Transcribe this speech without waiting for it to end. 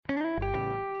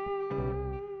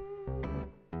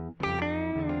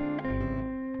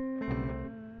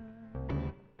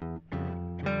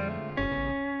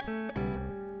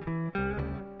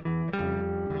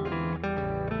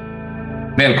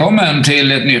Välkommen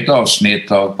till ett nytt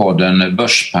avsnitt av podden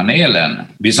Börspanelen.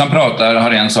 Vi som pratar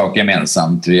har en sak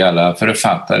gemensamt. Vi är alla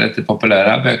författare till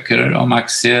populära böcker om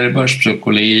aktier,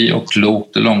 börspsykologi och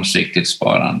klokt och långsiktigt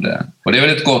sparande. Och det är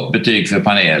väl ett gott betyg för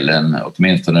panelen,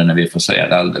 åtminstone när vi får säga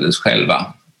det alldeles själva.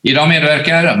 Idag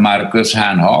medverkar Marcus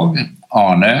Hernhag,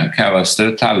 Arne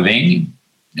Kavaster Talving,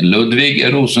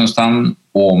 Ludvig Rosenstam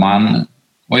Åman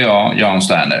och jag, Jan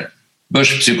Sterner.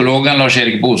 Börspsykologen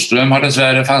Lars-Erik Boström har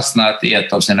dessvärre fastnat i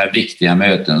ett av sina viktiga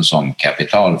möten som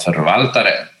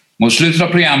kapitalförvaltare. Mot slutet av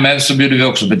programmet så bjuder vi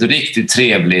också på ett riktigt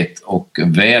trevligt och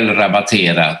väl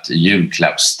rabatterat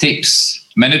julklappstips.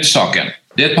 Men nu till saken.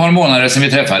 Det är ett par månader sedan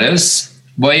vi träffades.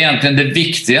 Vad är egentligen det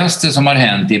viktigaste som har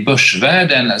hänt i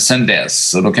börsvärlden sedan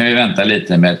dess? Och då kan vi vänta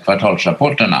lite med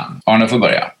kvartalsrapporterna. Arne får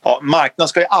börja. Ja, marknaden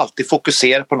ska ju alltid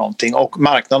fokusera på någonting och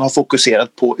marknaden har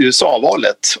fokuserat på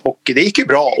USA-valet. Och det gick ju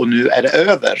bra och nu är det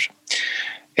över.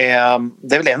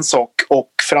 Det är väl en sak, och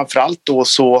framförallt då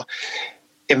så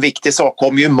en viktig sak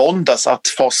kom ju måndags att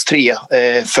fas 3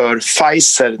 för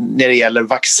Pfizer när det gäller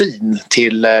vaccin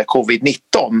till covid-19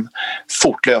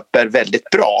 fortlöper väldigt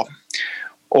bra.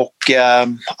 Och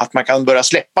att man kan börja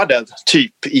släppa det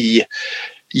typ i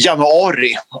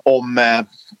januari om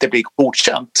det blir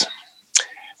godkänt.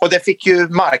 Och det fick ju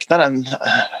marknaden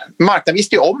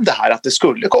visste ju om det här, att det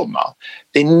skulle komma.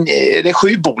 Det är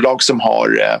 7 bolag som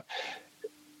har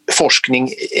forskning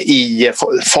i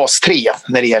fas 3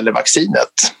 när det gäller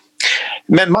vaccinet.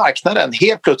 Men marknaden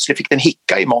helt plötsligt fick den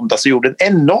hicka i måndags och gjorde en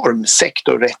enorm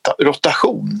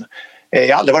sektorrotation.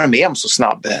 Jag har aldrig varit med om så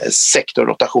snabb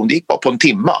sektorrotation. Det gick bara på en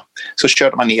timma. Så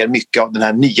körde man ner mycket av den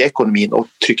här nya ekonomin och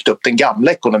tryckte upp den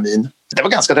gamla ekonomin. Det var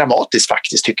ganska dramatiskt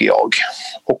faktiskt, tycker jag.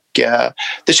 Och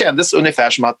det kändes ungefär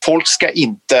som att folk ska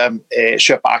inte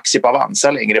köpa aktier på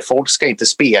Avanza längre. Folk ska inte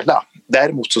spela.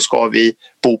 Däremot så ska vi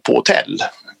bo på hotell.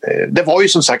 Det var ju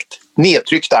som sagt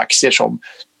nedtryckta aktier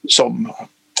som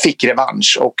fick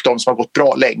revansch, och de som har gått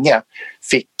bra länge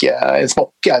fick en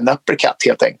smocka, en uppercut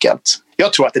helt enkelt.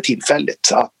 Jag tror att det är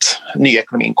tillfälligt att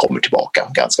nyekonomin kommer tillbaka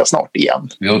ganska snart igen.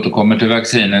 Vi återkommer till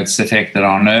vaccinets effekter,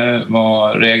 Arne.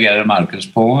 Vad reagerade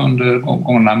Marcus på under de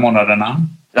gångna månaderna?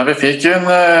 Ja, vi fick ju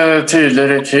en tydlig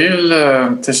rekyl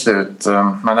till slut.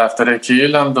 Men efter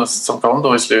rekylen som kom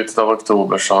då i slutet av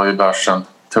oktober så har ju börsen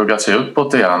tuggat sig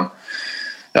uppåt igen.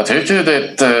 Jag tycker det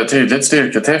är ett tydligt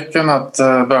styrketecken att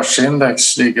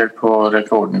börsindex ligger på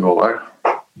rekordnivåer.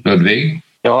 Ludvig?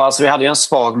 Ja, alltså vi hade ju en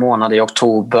svag månad i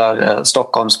oktober.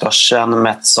 Stockholmsbörsen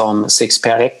mätt som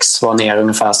 6PRX var ner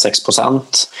ungefär 6%.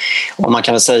 Och man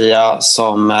kan väl säga,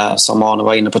 som Arne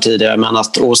var inne på tidigare, men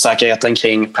att osäkerheten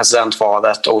kring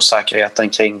presidentvalet, osäkerheten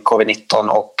kring covid-19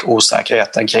 och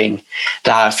osäkerheten kring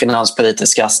det här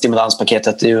finanspolitiska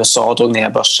stimulanspaketet i USA drog ner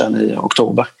börsen i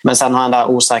oktober. Men sen har den där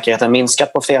osäkerheten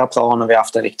minskat på flera plan och vi har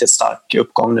haft en riktigt stark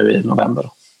uppgång nu i november.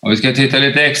 Och vi ska titta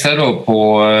lite extra då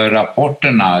på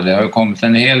rapporterna. Det har kommit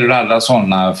en hel radda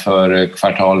sådana för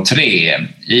kvartal 3.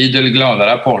 Idel glada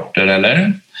rapporter,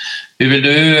 eller? Hur vill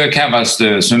du,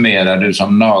 Kavaster, summera, du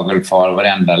som nagelfar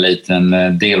varenda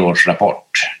liten delårsrapport?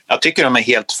 Jag tycker de är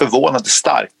helt förvånande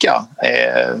starka.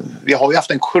 Vi har ju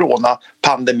haft en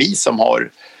coronapandemi som har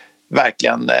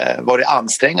verkligen varit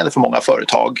ansträngande för många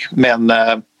företag, men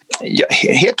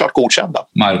helt klart godkända.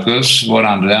 Marcus, vår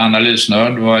andra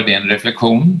analysnörd, vad är din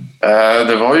reflektion?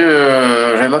 Det var ju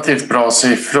relativt bra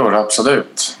siffror,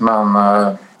 absolut. Men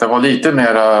det var lite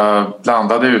mer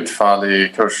blandade utfall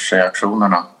i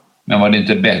kursreaktionerna. Men var det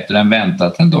inte bättre än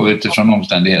väntat ändå utifrån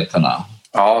omständigheterna?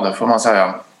 Ja, det får man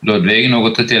säga. Ludvig,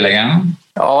 något att tillägga?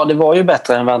 Ja, det var ju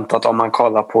bättre än väntat om man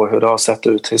kollar på hur det har sett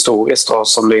ut historiskt och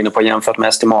som du är inne på jämfört med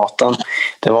estimaten.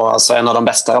 Det var alltså en av de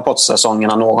bästa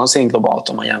rapportsäsongerna någonsin globalt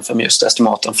om man jämför med just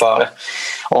estimaten före.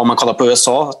 Och om man kollar på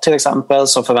USA till exempel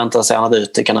så förväntade sig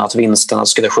analytikerna att vinsterna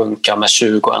skulle sjunka med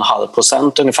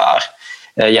 20,5% ungefär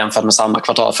jämfört med samma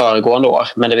kvartal föregående år.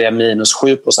 Men det blev minus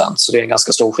 7%, så det är en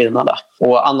ganska stor skillnad där.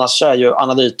 Och annars är ju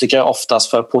analytiker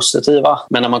oftast för positiva.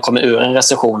 Men när man kommer ur en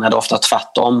recession är det ofta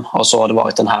tvärtom. Och så har det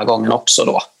varit den här gången också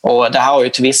då. Och det här har ju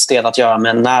till viss del att göra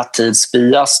med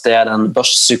närtidsbias. Det är den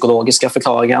börspsykologiska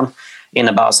förklaringen.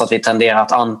 Innebär alltså att vi tenderar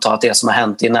att anta att det som har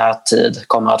hänt i närtid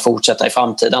kommer att fortsätta i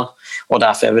framtiden. Och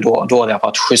därför är vi då dåliga på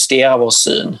att justera vår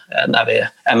syn när vi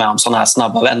är med om sådana här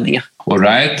snabba vändningar. All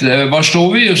right. Var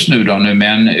står vi just nu då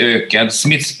med en ökad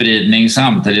smittspridning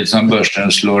samtidigt som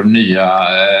börsen slår nya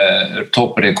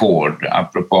topprekord,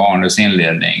 apropå Arnes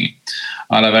inledning?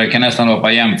 Alla verkar nästan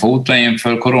hoppa jämfota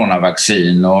inför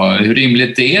coronavaccin, och hur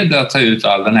rimligt är det att ta ut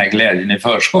all den här glädjen i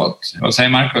förskott? Vad säger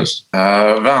Marcus?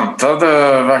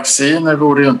 Väntade vacciner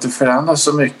borde ju inte förändras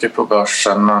så mycket på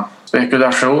börsen, men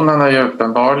Spekulationen är ju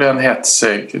uppenbarligen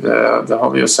hetsig, det har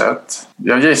vi ju sett.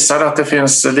 Jag gissar att det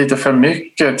finns lite för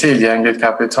mycket tillgängligt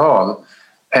kapital.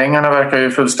 Pengarna verkar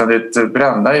ju fullständigt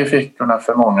brända i fickorna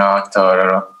för många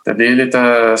aktörer. Det blir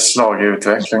lite slag i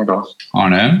utveckling då.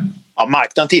 Arne? Ja,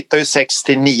 marknaden tittar ju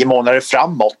 6-9 månader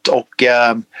framåt och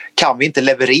kan vi inte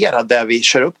leverera där vi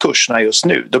kör upp kurserna just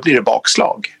nu, då blir det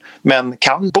bakslag. Men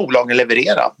kan bolagen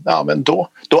leverera, ja, men då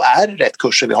är det rätt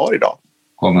kurser vi har idag.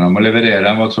 Kommer de att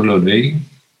leverera? Vad tror Ludvig?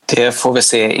 Det får vi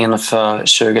se inför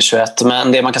 2021.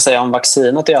 Men det man kan säga om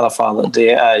vaccinet i alla fall,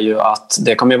 det är ju att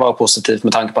det kommer att vara positivt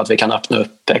med tanke på att vi kan öppna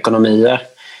upp ekonomier.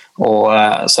 Och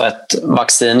så ett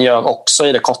vaccin gör också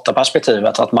i det korta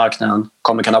perspektivet att marknaden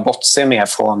kommer kunna bortse mer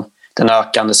från den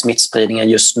ökande smittspridningen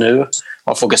just nu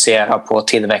och fokusera på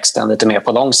tillväxten lite mer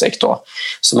på lång sikt då.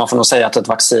 Så man får nog säga att ett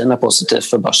vaccin är positivt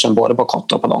för börsen både på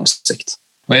kort och på lång sikt.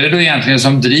 Vad är det då egentligen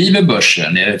som driver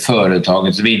börsen? Är det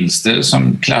företagets vinster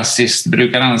som klassiskt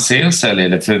brukar anses, eller är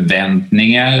det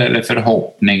förväntningar eller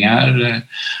förhoppningar,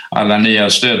 alla nya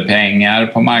stödpengar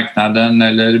på marknaden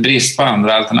eller brist på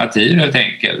andra alternativ helt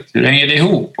enkelt? Hur hänger det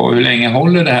ihop och hur länge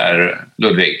håller det här,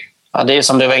 Ludvig? Ja, det är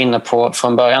som du var inne på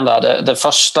från början där. Det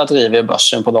första driver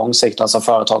börsen på lång sikt, alltså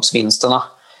företagsvinsterna,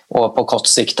 och på kort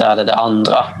sikt är det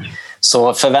andra.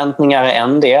 Så förväntningar är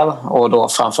en del, och då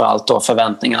framförallt då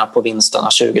förväntningarna på vinsterna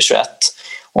 2021.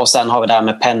 Och sen har vi det här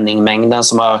med penningmängden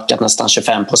som har ökat nästan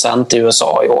 25% i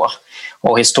USA i år.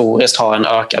 Och historiskt har en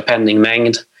ökad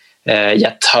penningmängd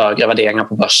gett högre värderingar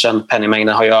på börsen.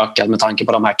 Penningmängden har ju ökat med tanke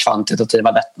på de här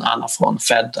kvantitativa lättnaderna från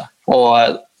Fed. Och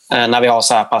när vi har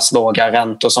så här pass låga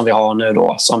räntor som vi har nu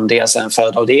då, som dels är en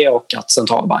följd av det och att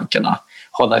centralbankerna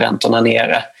håller räntorna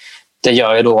nere. Det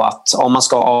gör ju då att om man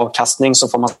ska ha avkastning så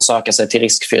får man söka sig till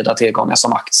riskfyllda tillgångar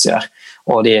som aktier.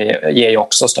 Och det ger ju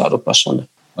också stöd åt börsen.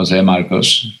 Vad säger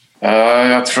Marcus?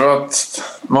 Jag tror att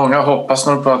många hoppas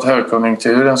nog på att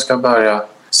högkonjunkturen ska börja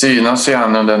synas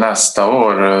igen under nästa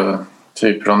år.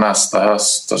 Typ från nästa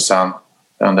höst och sen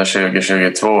under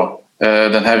 2022.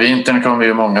 Den här vintern kommer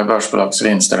ju många börsbolags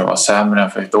vinster att vara sämre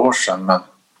än för ett år sedan. Men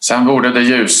sen borde det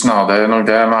ljusna. Det är nog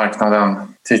det marknaden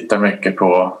tittar mycket på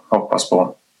och hoppas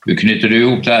på. Hur knyter du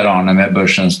ihop det här, Arne, med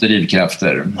börsens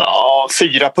drivkrafter? Ja,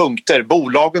 4 punkter.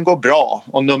 Bolagen går bra.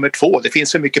 Och nummer 2, det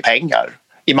finns för mycket pengar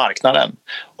i marknaden.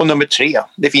 Och nummer 3,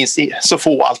 det finns så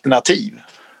få alternativ.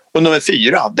 Och nummer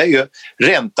 4, det är ju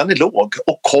räntan är låg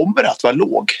och kommer att vara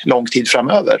låg lång tid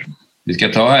framöver. Vi ska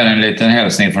ta här en liten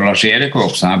hälsning från Lars-Erik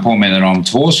också. Han påminner om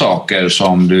 2 saker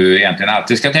som du egentligen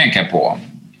alltid ska tänka på.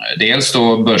 Dels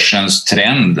då börsens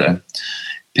trend.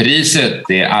 Priset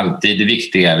är alltid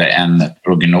viktigare än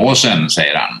prognosen,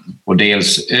 säger han. Och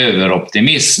dels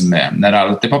överoptimism. När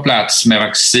allt är på plats med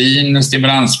vaccin,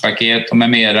 stimulanspaket och med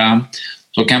mera,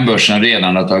 så kan börsen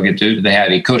redan ha tagit ut det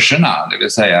här i kurserna, det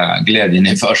vill säga glädjen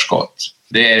i förskott.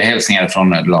 Det är hälsningar från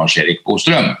Lars-Erik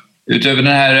Boström. Utöver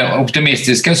den här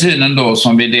optimistiska synen då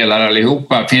som vi delar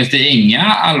allihopa, finns det inga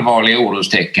allvarliga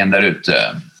orostecken där ute?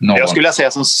 Jag skulle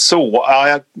säga som så,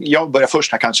 jag börjar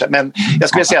först här kanske, men jag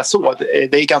skulle säga så,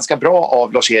 det är ganska bra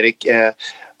av Lars-Erik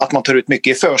att man tar ut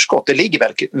mycket i förskott. Det ligger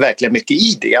verkligen mycket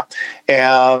i det.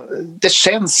 Det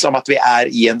känns som att vi är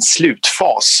i en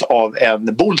slutfas av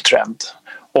en bulltrend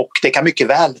och det kan mycket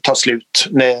väl ta slut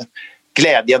när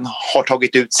glädjen har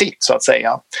tagit ut sitt, så att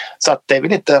säga. Så att det är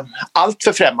väl inte allt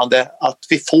för främmande att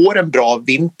vi får en bra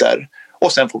vinter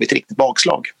och sen får vi ett riktigt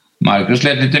bakslag. Marcus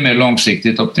lät lite mer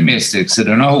långsiktigt optimistisk. Ser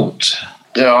du några hot?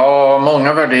 Ja,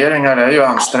 många värderingar är ju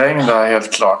ansträngda,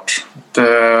 helt klart.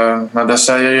 Men det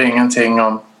säger ju ingenting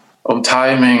om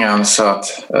tajmingen, så att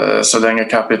så länge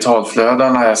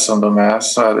kapitalflödena är som de är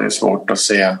så är det ju svårt att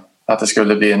se att det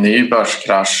skulle bli en ny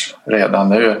börskrasch redan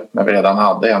nu, när vi redan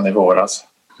hade en i våras.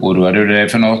 Oroar du dig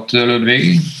för något,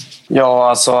 Ludvig? Ja,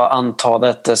 alltså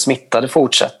antalet smittade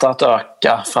fortsätter att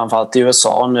öka, framförallt i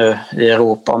USA nu. I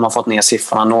Europa har man fått ner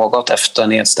siffrorna något efter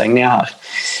nedstängningar här.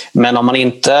 Men om man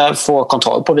inte får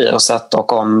kontroll på viruset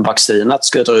och om vaccinet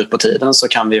skulle dra ut på tiden så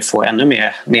kan vi få ännu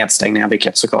mer nedstängningar,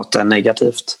 vilket såklart är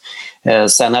negativt.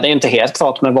 Sen är det inte helt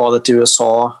klart med valet i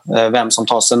USA, vem som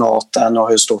tar senaten och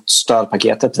hur stort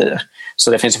stödpaketet blir.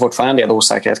 Så det finns fortfarande en del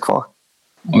osäkerhet kvar.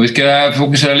 Om vi ska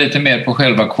fokusera lite mer på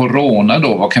själva corona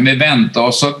då, vad kan vi vänta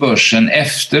oss av börsen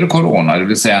efter corona, det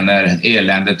vill säga när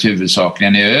eländet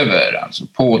huvudsakligen är över? Alltså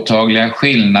påtagliga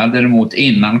skillnader mot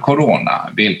innan corona.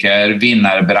 Vilka är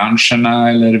vinnarbranscherna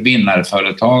eller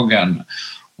vinnarföretagen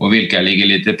och vilka ligger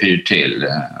lite pyrt till?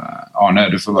 Arne,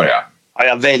 du får börja. Ja,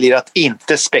 jag väljer att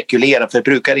inte spekulera, för det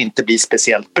brukar inte bli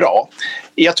speciellt bra.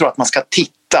 Jag tror att man ska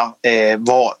titta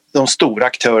vad de stora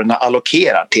aktörerna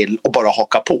allokerar till och bara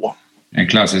haka på. En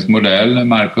klassisk modell.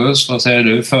 Marcus, vad säger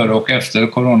du före och efter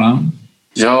corona?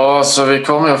 Ja, så vi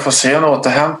kommer att få se en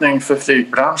återhämtning för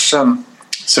flygbranschen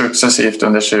successivt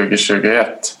under 2021.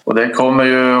 Och det kommer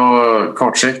ju att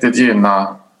kortsiktigt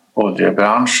gynna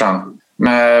oljebranschen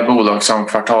med bolag som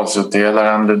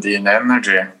kvartalsutdelaren Lundin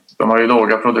Energy. De har ju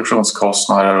låga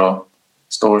produktionskostnader och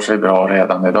står sig bra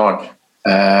redan idag.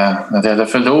 När det gäller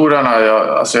förlorarna,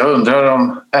 jag undrar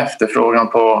om efterfrågan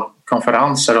på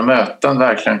konferenser och möten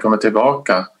verkligen kommer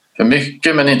tillbaka. För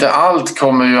mycket, men inte allt,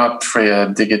 kommer ju att ske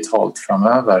digitalt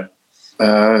framöver.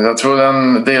 Jag tror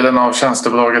den delen av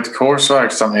tjänstebolaget Coors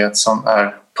verksamhet som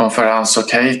är konferens och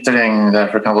catering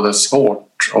därför kan vara svårt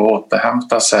att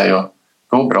återhämta sig och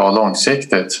gå bra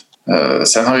långsiktigt.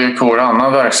 Sen har ju Coor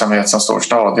annan verksamhet som står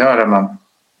stadigare, men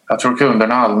jag tror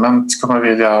kunderna allmänt kommer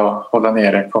vilja hålla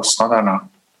nere kostnaderna.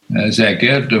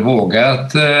 Säkert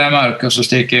vågat, Marcus, att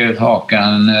sticka ut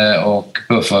hakan och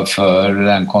puffa för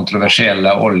den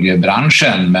kontroversiella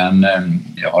oljebranschen, men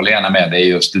jag håller gärna med dig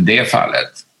just i det fallet.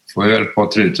 Får vi väl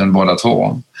på truten båda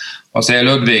två. Vad säger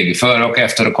Ludvig, före och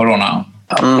efter corona?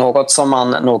 Något som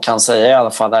man nog kan säga i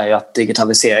alla fall är ju att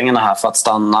digitaliseringen är här för att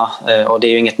stanna. Och det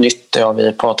är ju inget nytt, det har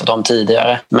vi pratat om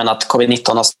tidigare. Men att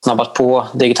covid-19 har snabbat på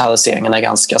digitaliseringen är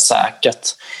ganska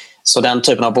säkert. Så den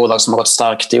typen av bolag som har gått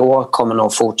starkt i år kommer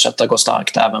nog fortsätta gå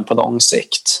starkt även på lång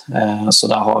sikt. Så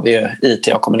där har vi ju IT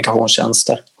och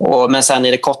kommunikationstjänster. Men sen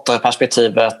i det kortare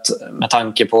perspektivet, med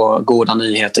tanke på goda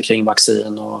nyheter kring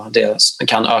vaccin och det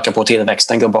kan öka på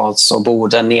tillväxten globalt, så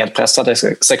borde nedpressade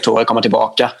sektorer komma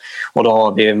tillbaka. Och då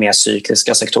har vi ju mer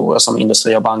cykliska sektorer som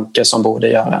industri och banker som borde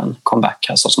göra en comeback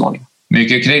här så småningom.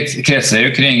 Mycket kretsar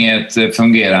ju kring ett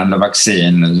fungerande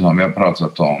vaccin som vi har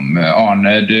pratat om.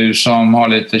 Arne, du som har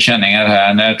lite känningar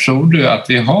här, när tror du att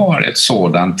vi har ett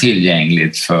sådant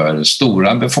tillgängligt för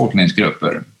stora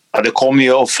befolkningsgrupper? Ja, det kommer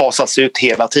ju att fasas ut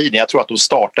hela tiden. Jag tror att de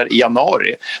startar i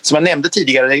januari. Som jag nämnde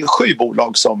tidigare, det är 7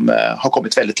 bolag som har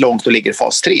kommit väldigt långt och ligger i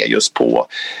fas 3 just på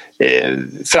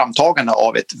framtagande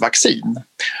av ett vaccin.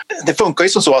 Det funkar ju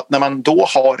så att när man då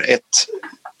har ett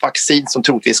vaccin som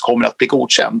troligtvis kommer att bli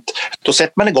godkänt, då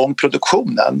sätter man igång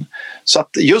produktionen. Så att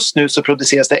just nu så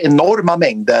produceras det enorma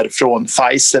mängder från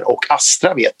Pfizer och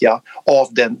Astra, vet jag, av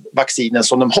den vaccinen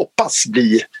som de hoppas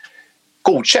bli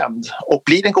godkänd. Och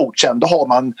blir den godkänd, då har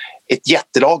man ett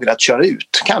jättelager att köra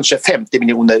ut. Kanske 50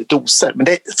 miljoner doser. Men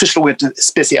det förslår inte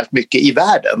speciellt mycket i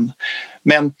världen.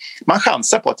 Men man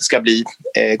chansar på att det ska bli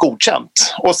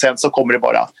godkänt. Och sen så kommer det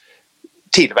bara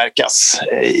tillverkas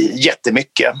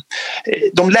jättemycket.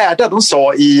 De lärda, de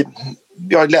sa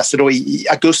jag läste då i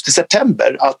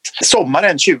augusti-september att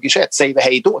sommaren 2021 säger vi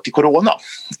hej då till corona.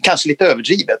 Kanske lite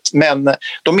överdrivet, men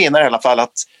de menar i alla fall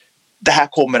att det här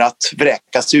kommer att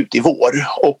vräkas ut i vår.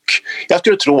 Och jag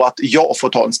skulle tro att jag får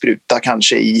ta en spruta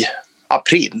kanske i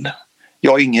april.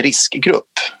 Jag är ingen riskgrupp.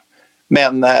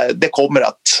 Men det kommer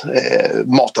att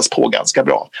matas på ganska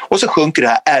bra. Och så sjunker det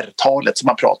här R-talet som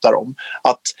man pratar om.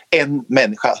 Att en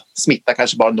människa smittar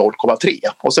kanske bara 0,3.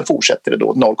 Och så fortsätter det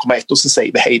då 0,1 och så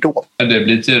säger vi hej då. Det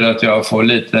betyder att jag får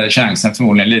lite chansen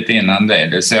förmodligen lite innan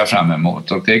det ser jag fram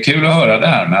emot. Och det är kul att höra det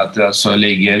här med att det alltså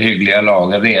ligger hyggliga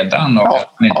lager redan och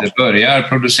att man inte börjar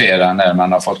producera när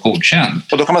man har fått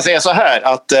godkänt. Och då kan man säga så här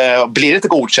att blir det inte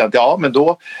godkänt, men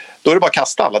då är det bara att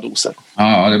kasta alla doser.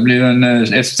 Ja, det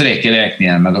blir ett streck i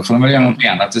räkningen, men då får de väl göra något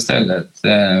annat istället.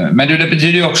 Men det betyder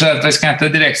ju också att vi ska inte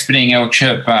direkt springa och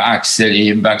köpa aktier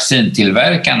i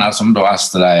vaccintillverkarna som då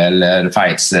Astra eller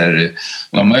Pfizer.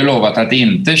 De har ju lovat att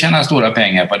inte tjäna stora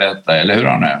pengar på detta, eller hur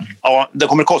Arne? Ja, det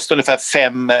kommer att kosta ungefär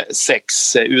 5-6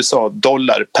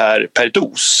 USA-dollar per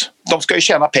dos. De ska ju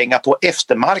tjäna pengar på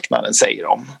eftermarknaden, säger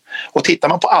de. Och tittar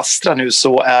man på Astra nu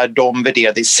så är de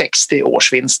värderade i 60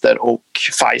 årsvinster och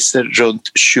Pfizer runt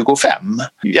 25.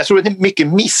 Jag tror det är mycket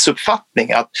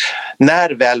missuppfattning att när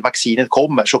väl vaccinet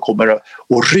kommer så kommer det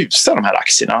att rusa de här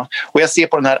aktierna. Och jag ser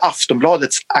på den här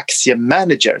Aftonbladets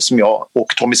aktiemanager som jag och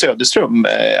Tommy Söderström,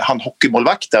 han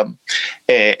hockeymålvakten,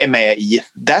 är med i.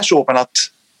 Där såg man att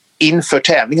inför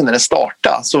tävlingen när den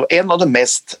startade så en av de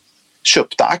mest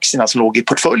köpta aktierna som låg i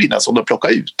portföljerna som de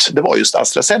plockade ut, det var just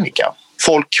AstraZeneca.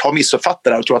 Folk har missuppfattat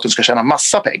det och tror att de ska tjäna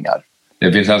massa pengar.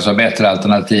 Det finns alltså bättre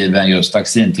alternativ än just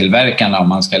vaccintillverkarna om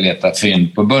man ska leta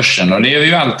fynd på börsen. Och det är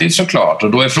ju alltid såklart.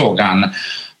 Och då är frågan,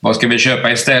 vad ska vi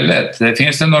köpa istället?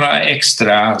 Finns det några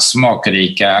extra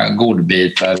smakrika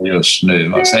godbitar just nu?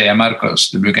 Vad säger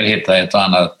Marcus? Du brukar hitta ett och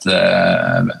annat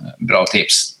bra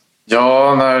tips.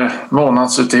 Ja, när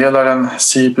månadsutdelaren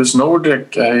Cibus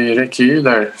Nordic är i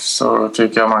rekyler så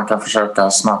tycker jag man kan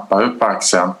försöka snappa upp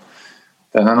aktien.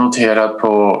 Den är noterad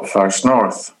på First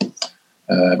North.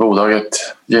 Bolaget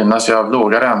gynnas ju av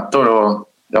låga räntor och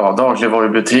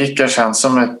dagligvarubutiker känns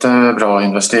som ett bra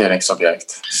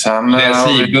investeringsobjekt. Sen, det är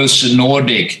Cibus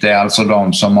Nordic, det är alltså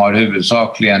de som har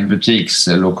huvudsakligen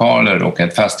butikslokaler och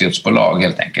ett fastighetsbolag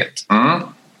helt enkelt.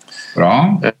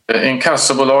 Bra.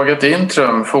 Inkassobolaget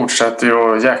Intrum fortsätter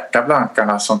ju att jäcka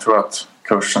blankarna som tror att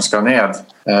kursen ska ned.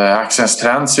 Aktiens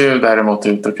trend ser ju däremot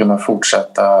ut att kunna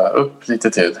fortsätta upp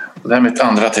lite till. Det är mitt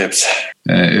andra tips.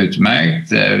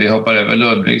 Utmärkt. Vi hoppar över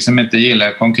Ludvig som inte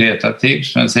gillar konkreta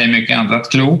tips men säger mycket annat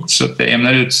klokt så det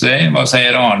ämnar ut sig. Vad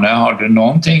säger Arne? Har du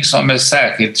någonting som är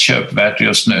särskilt köpvärt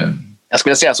just nu? Jag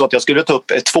skulle säga så att jag skulle ta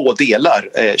upp 2 delar.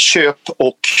 Köp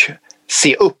och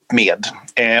se upp med.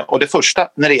 Och det första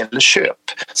när det gäller köp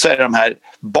så är det de här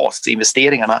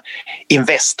basinvesteringarna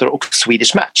Investor och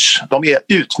Swedish Match. De är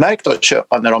utmärkta att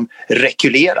köpa när de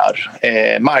rekylerar.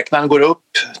 Marknaden går upp,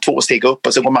 2 steg upp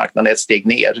och så går marknaden 1 steg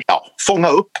ner. Ja, fånga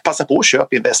upp, passa på att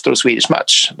köpa Investor och Swedish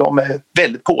Match. De är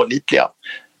väldigt pålitliga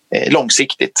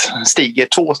långsiktigt. Stiger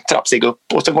 2 trappsteg upp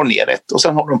och sen går ner 1 och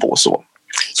sen håller de på så.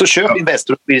 Så köp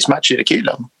Investor och Swedish Match i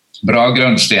rekylen. Bra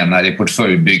grundstenar i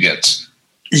portföljbygget.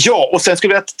 Ja, och sen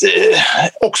skulle jag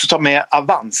också ta med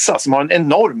Avanza som har en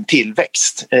enorm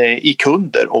tillväxt i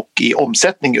kunder och i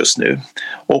omsättning just nu.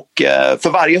 Och för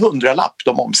varje 100-lapp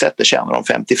de omsätter tjänar de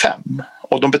 55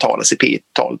 och de betalas i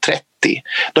P/tal 30.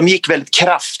 De gick väldigt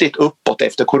kraftigt uppåt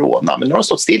efter corona men nu har de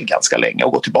stått still ganska länge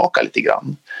och gått tillbaka lite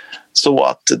grann. Så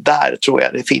att där tror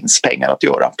jag det finns pengar att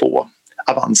göra på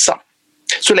Avanza.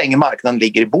 Så länge marknaden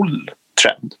ligger i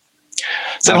bulltrend.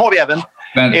 Sen har vi även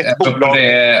ett bolag.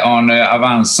 Det, Arne,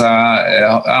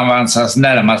 Avanzas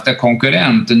närmaste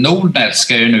konkurrent Nordnet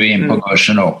ska ju nu in på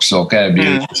börsen också och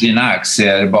erbjuder sina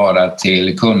aktier bara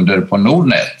till kunder på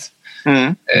Nordnet.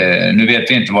 Nu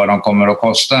vet vi inte vad de kommer att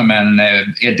kosta men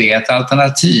är det ett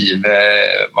alternativ?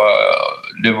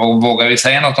 Vågar vi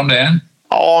säga något om det?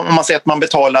 Ja, om man säger att man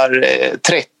betalar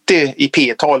 30 i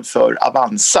P/tal för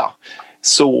Avanza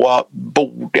så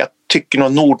borde jag tycker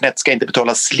nog Nordnet ska inte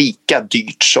betalas lika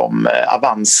dyrt som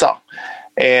Avanza.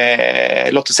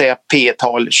 Låt oss säga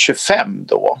P/tal 25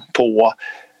 då på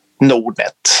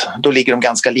Nordnet. Då ligger de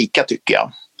ganska lika tycker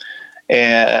jag.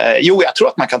 Jag tror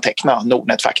att man kan teckna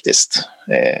Nordnet faktiskt.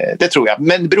 Det tror jag,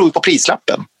 men det beror ju på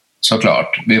prislappen.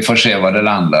 Såklart, vi får se vad det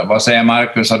landar. Vad säger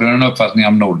Marcus, har du en uppfattning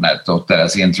om Nordnet och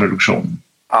deras introduktion?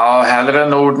 Ja, hellre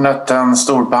Nordnet än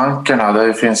storbankerna.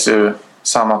 Det finns ju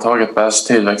sammantaget bäst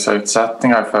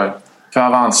tillväxtförutsättningar för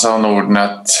Avanza och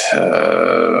Nordnet.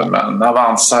 Men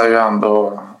Avanza är ju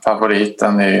ändå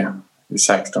favoriten i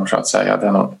sektorn så att säga. Det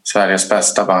är nog Sveriges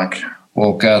bästa bank.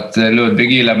 Och att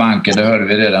Ludvig gillar banker, det hörde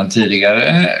vi redan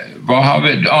tidigare. Vad har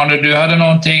vi? Arne, du hade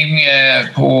någonting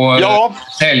på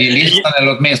säljlistan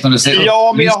eller åtminstone listan?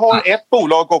 Ja, men jag har ett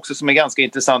bolag också som är ganska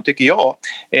intressant tycker jag.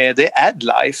 Det är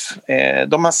AdLife.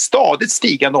 De har stadigt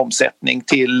stigande omsättning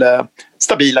till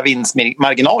stabila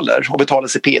vinstmarginaler och betalar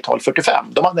sig P/tal 45.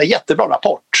 De hade en jättebra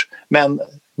rapport, men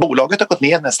bolaget har gått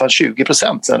ner nästan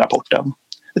 20% sedan rapporten.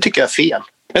 Det tycker jag är fel.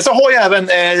 Men så har jag även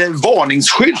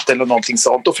varningsskylt eller någonting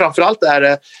sånt och framförallt är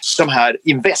det de här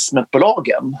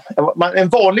investmentbolagen. En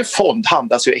vanlig fond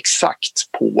handlas ju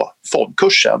exakt på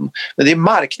fondkursen. Men det är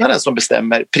marknaden som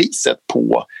bestämmer priset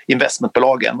på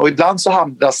investmentbolagen och ibland så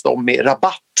handlas de med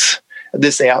rabatt. Det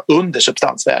vill säga under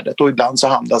substansvärdet och ibland så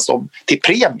handlas de till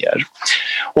premier.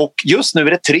 Och just nu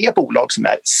är det 3 bolag som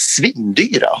är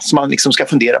svindyra som man liksom ska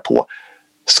fundera på.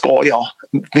 Ska jag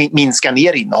minska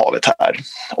ner innehavet här?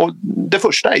 Och det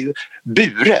första är ju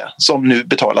Bure som nu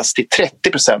betalas till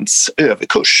 30%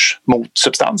 överkurs mot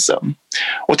substansen.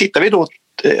 Och tittar vi då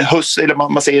eller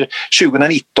man säger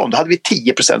 2019 då hade vi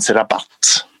 10%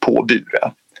 rabatt på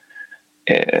Bure.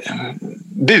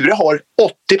 Bure har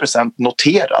 80%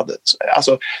 noterad.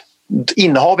 Alltså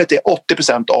innehavet är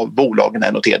 80% av bolagen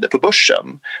är noterade på börsen,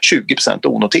 20%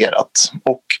 onoterat.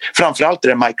 Och framförallt är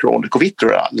det Micronic och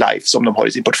Vitrolife som de har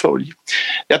i sin portfölj.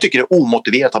 Jag tycker det är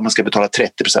omotiverat att man ska betala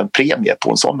 30% premie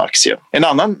på en sån aktie. En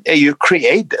annan är ju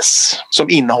Creades som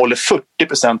innehåller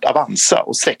 40% Avanza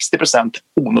och 60%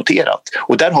 onoterat.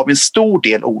 Och där har vi en stor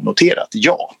del onoterat,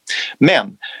 ja.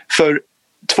 Men för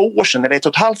 2 år sedan eller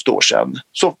 1,5 år sedan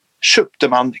så köpte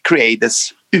man Creades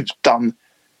utan.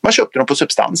 Man köpte dem på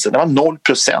substansen, det var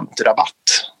 0% rabatt.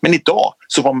 Men idag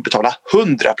så får man betala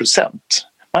 100%.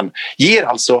 Man ger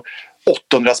alltså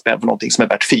 800 spänn för någonting som är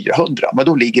värt 400. Men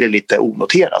då ligger det lite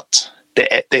onoterat.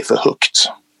 Det är för högt.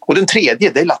 Och den tredje,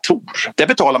 det är Latour. Där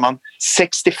betalar man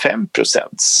 65%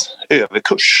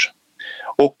 överkurs.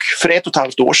 Och för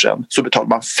 1,5 år sedan så betalar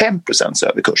man 5%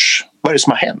 överkurs. Vad är det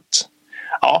som har hänt?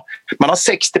 Ja, man har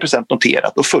 60%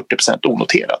 noterat och 40%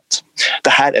 onoterat. Det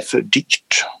här är för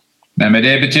dyrt. Nej, men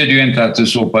det betyder ju inte att du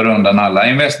sopar undan alla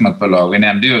investmentbolag. Vi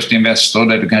nämnde just Investor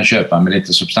där du kan köpa med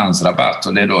lite substansrabatt.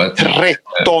 Och det är då 13%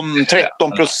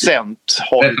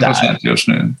 har du där. 13% just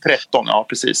nu. 13, ja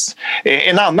precis.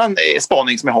 En annan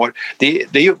spaning som jag har, det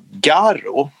är ju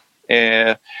Garo.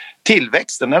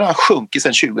 Tillväxten den har sjunkit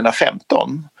sedan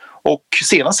 2015 och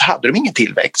senast hade de ingen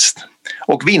tillväxt.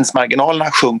 Och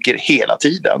vinstmarginalerna sjunker hela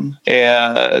tiden.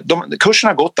 Kursen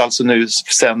har gått alltså nu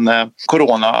sedan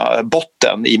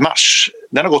coronabotten i mars.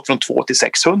 Den har gått från 2 till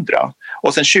 600.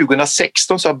 Och sedan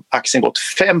 2016 så har aktien gått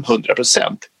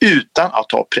 500% utan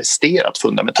att ha presterat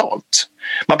fundamentalt.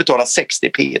 Man betalar 60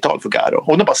 P/tal för Garo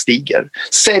och den bara stiger.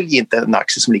 Sälj inte en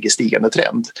aktie som ligger i stigande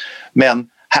trend. Men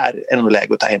här är det nog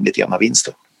läge att ta hem lite grann av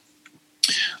vinsten.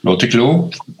 Låter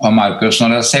klokt. Har Marcus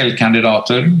några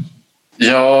säljkandidater?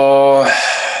 Ja,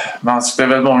 det är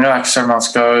väl många aktier man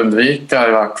ska undvika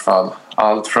i vart fall.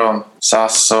 Allt från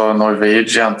SAS och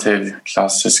Norwegian till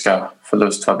klassiska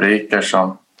förlustfabriker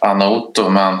som Anoto.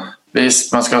 Men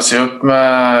visst, man ska se upp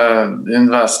med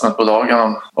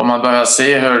investmentbolagen. Om man börjar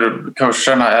se hur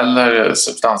kurserna eller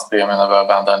substanspremierna börjar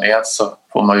vända ned så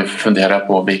får man ju fundera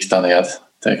på att vikta ned.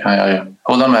 Det kan jag ju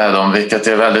hålla med om, vilket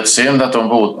är väldigt synd att de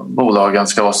bolagen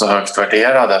ska vara så högt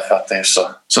värderade för att det är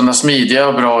sådana smidiga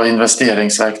och bra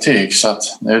investeringsverktyg. Så att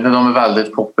nu när de är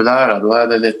väldigt populära, då är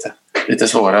det lite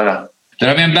svårare. Där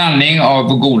har vi en blandning av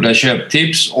goda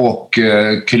köptips och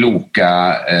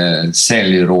kloka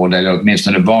säljråd eller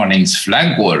åtminstone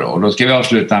varningsflaggor. Och då ska vi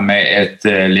avsluta med ett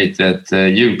litet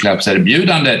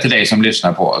julklappserbjudande till dig som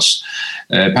lyssnar på oss.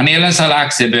 Panelens alla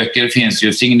aktieböcker finns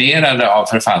ju signerade av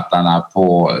författarna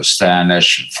på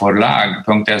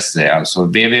sternersforlag.se, alltså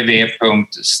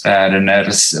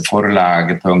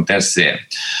www.sternersforlag.se.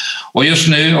 Och just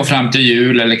nu och fram till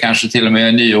jul eller kanske till och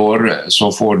med nyår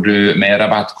så får du med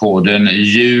rabattkoden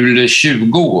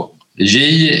JUL20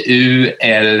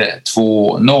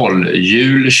 JUL20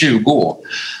 JUL20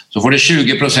 så får du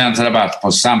 20% rabatt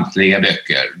på samtliga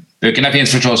böcker. Böckerna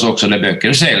finns förstås också där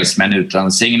böcker säljs men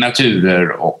utan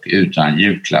signaturer och utan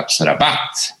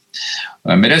julklappsrabatt.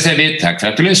 Med det säger vi tack för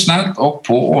att du lyssnat och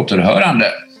på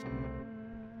återhörande.